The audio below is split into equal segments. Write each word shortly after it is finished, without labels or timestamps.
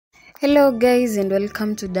Hello guys and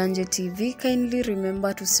welcome to Danje TV. Kindly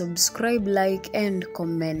remember to subscribe, like and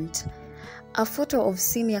comment. A photo of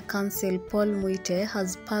senior counsel Paul Muite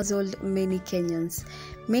has puzzled many Kenyans.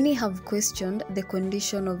 Many have questioned the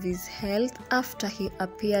condition of his health after he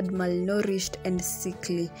appeared malnourished and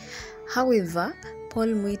sickly. However, Paul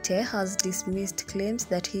Muite has dismissed claims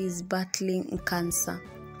that he is battling cancer.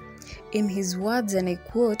 In his words, and I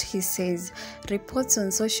quote, he says, "Reports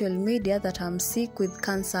on social media that I'm sick with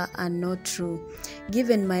cancer are not true.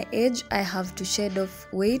 Given my age, I have to shed off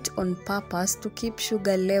weight on purpose to keep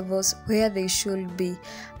sugar levels where they should be.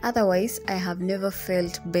 Otherwise, I have never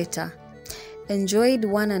felt better. Enjoyed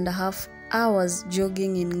 1.5 hours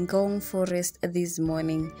jogging in Ngong Forest this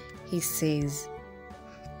morning," he says.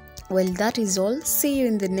 Well, that is all. See you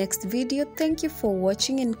in the next video. Thank you for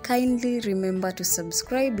watching and kindly remember to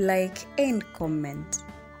subscribe, like and comment.